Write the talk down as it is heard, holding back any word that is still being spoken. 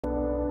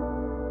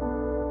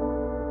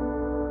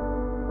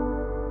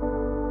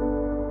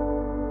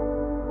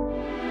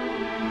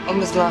When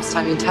was the last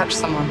time you touched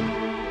someone?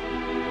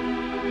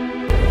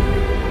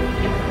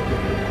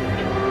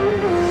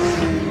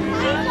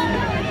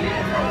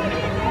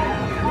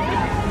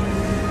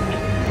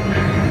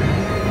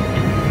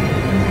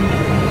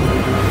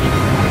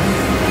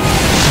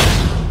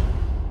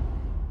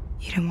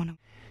 You don't want to...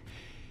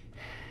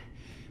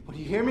 What, do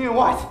you hear me or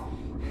what?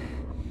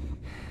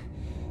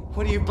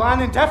 What, are you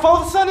blind and deaf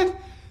all of a sudden?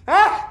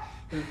 Huh?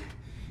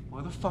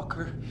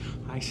 Motherfucker,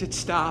 I said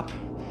stop.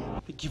 I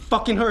think you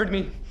fucking heard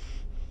me.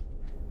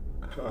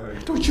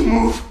 Don't you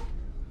move!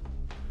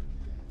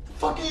 What the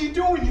fuck are you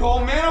doing, you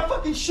old man? I'll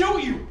fucking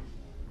shoot you!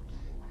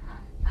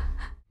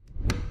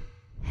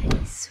 Hey,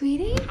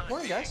 sweetie.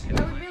 Morning, guys. I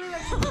would really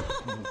like to...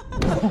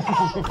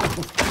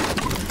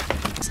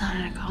 It's not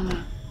in a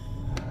coma.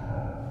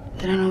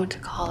 They don't know what to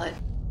call it.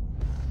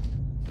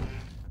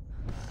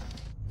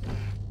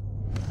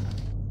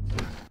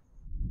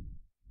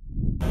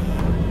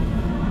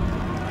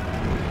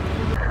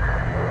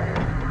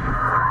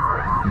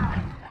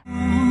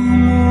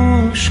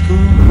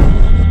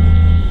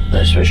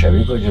 نصف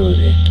شبی کجا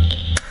بودی؟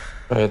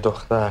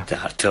 دختر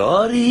در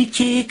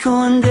تاریکی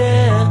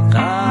کنده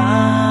قد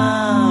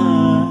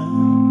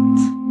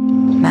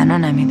منو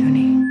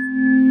نمیدونی.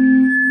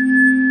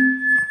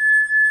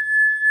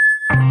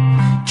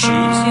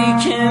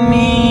 چیزی که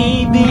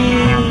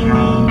میبینی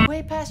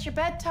Way past your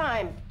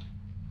bedtime.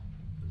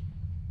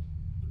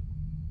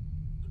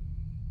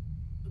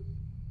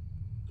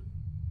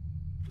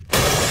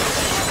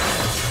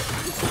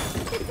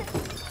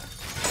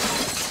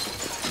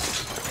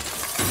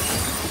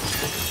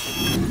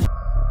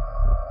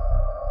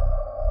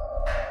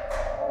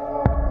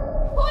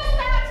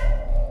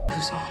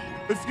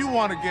 If you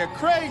want to get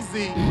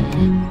crazy,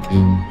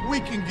 we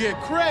can get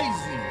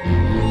crazy.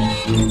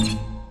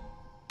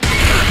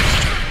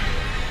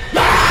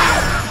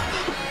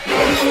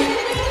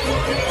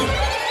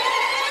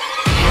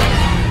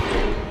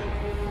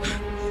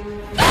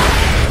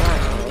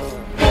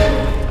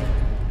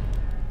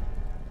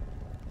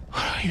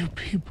 What are you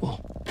people?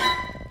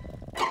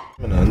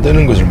 안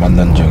되는 것을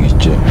만난 적이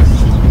있지.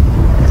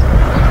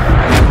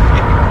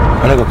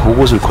 아내가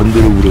그곳을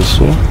건드리고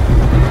그랬어.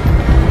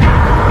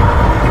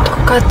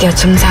 똑같아,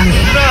 증상이.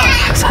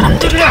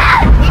 사람들이.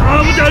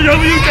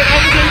 그놈이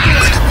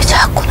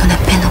자꾸 눈에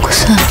뵈는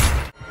곳은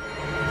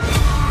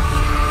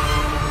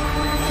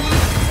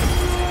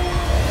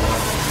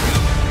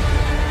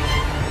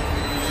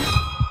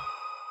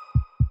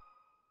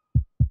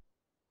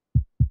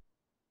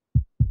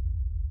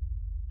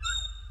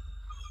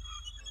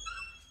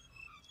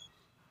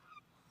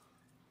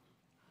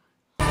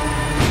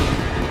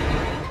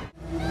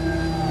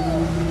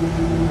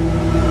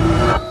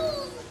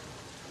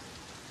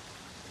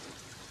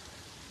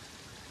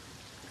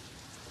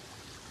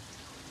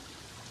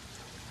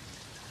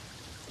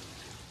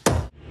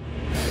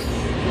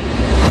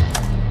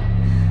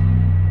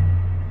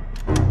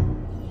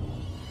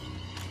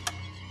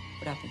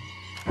What happened?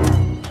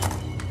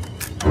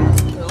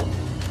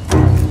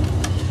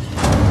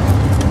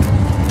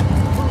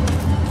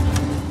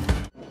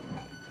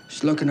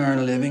 Just looking to earn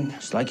a living,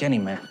 just like any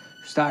man.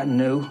 Starting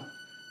new.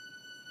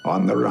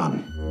 On the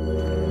run.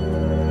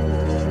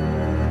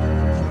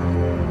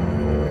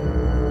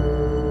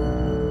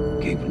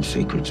 Keeping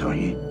secrets, are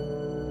you?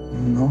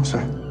 No,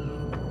 sir.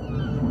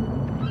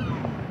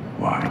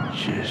 Why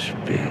just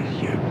spill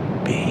your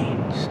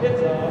beans?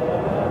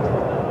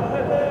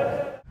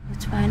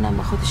 مطمئنم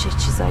با خودش یه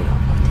چیزایی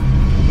آورده.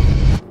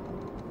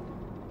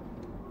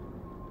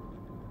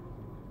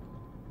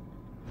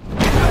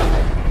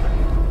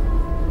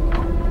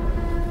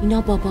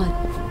 اینا بابان.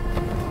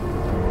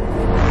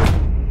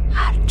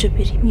 هر جا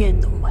بری میان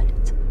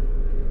دنبالت.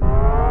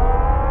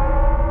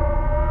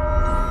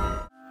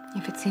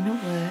 If it's in a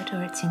word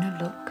or it's in a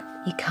look,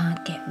 you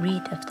can't get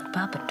rid of the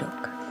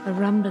Babadook. A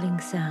rumbling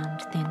sound,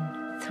 then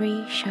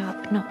 3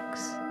 sharp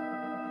knocks.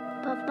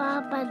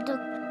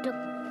 Babadook, duk,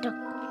 duk.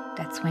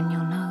 That's when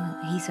you'll know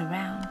he's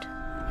around.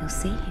 You'll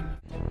see him.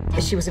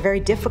 She was a very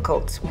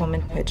difficult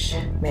woman, which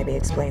maybe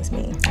explains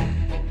me.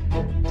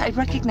 I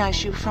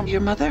recognize you from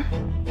your mother.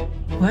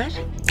 What?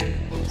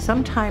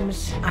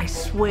 Sometimes I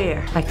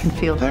swear I can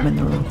feel them in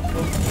the room.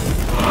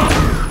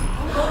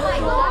 Oh my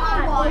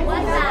God,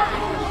 what's that?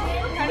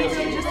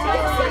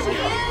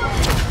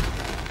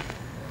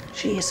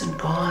 She isn't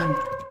gone.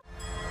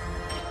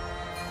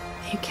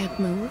 You can't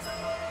move.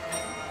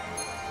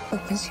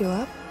 Opens you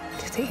up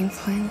to the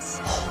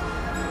influence.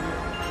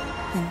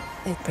 And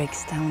it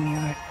breaks down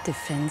your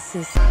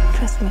defenses.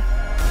 Trust me.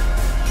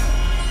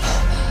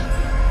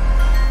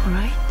 All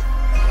right?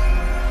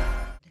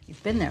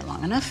 You've been there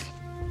long enough.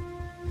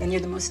 And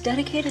you're the most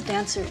dedicated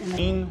dancer in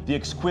the... The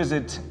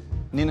exquisite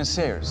Nina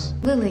Sayers.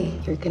 Lily,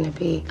 you're gonna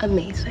be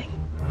amazing.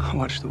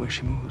 Watch the way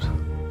she moves.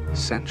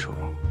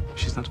 Sensual.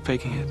 She's not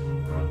faking it.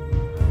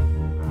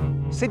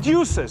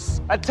 Seduce us!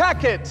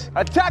 Attack it!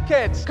 Attack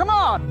it! Come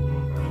on!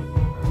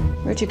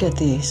 Where'd you get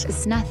these?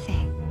 It's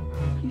nothing.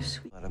 You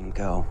sweet. Let him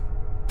go.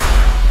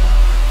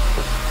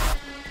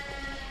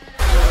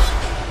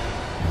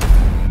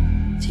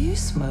 Do you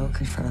smoke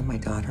in front of my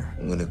daughter.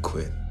 I'm gonna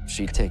quit.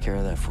 She'd take care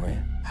of that for you.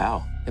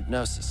 How?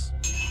 Hypnosis.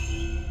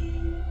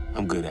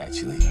 I'm good,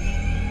 actually.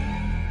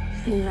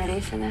 Are you ready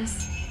for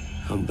this?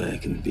 I'm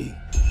back in the beat.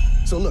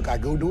 So look, I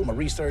go do my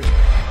research.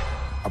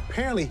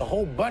 Apparently, a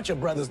whole bunch of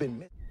brothers been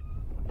missing.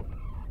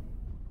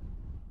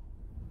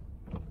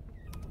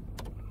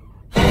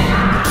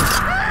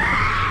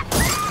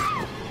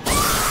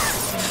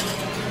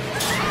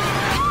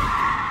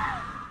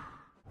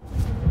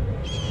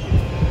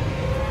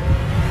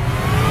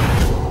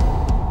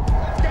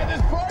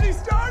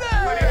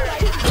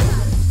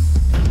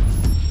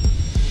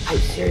 I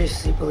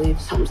seriously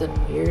believe something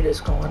weird is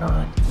going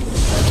on.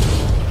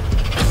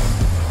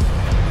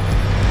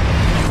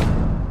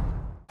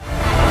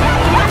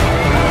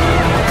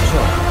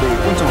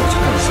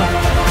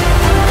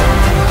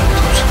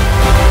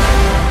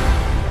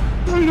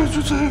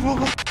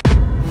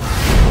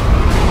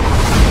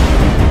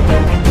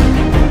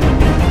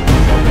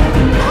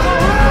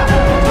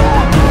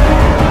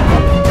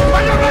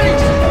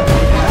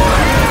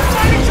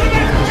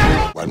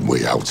 One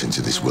way out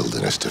into this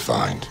wilderness to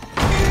find.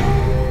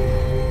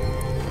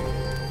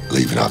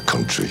 Leaving our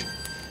country,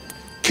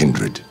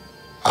 kindred,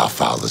 our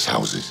fathers'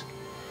 houses.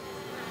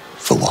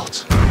 For what?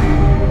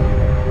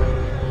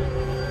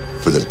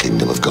 For the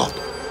kingdom of God.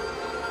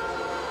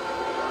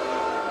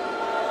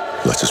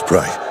 Let us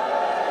pray.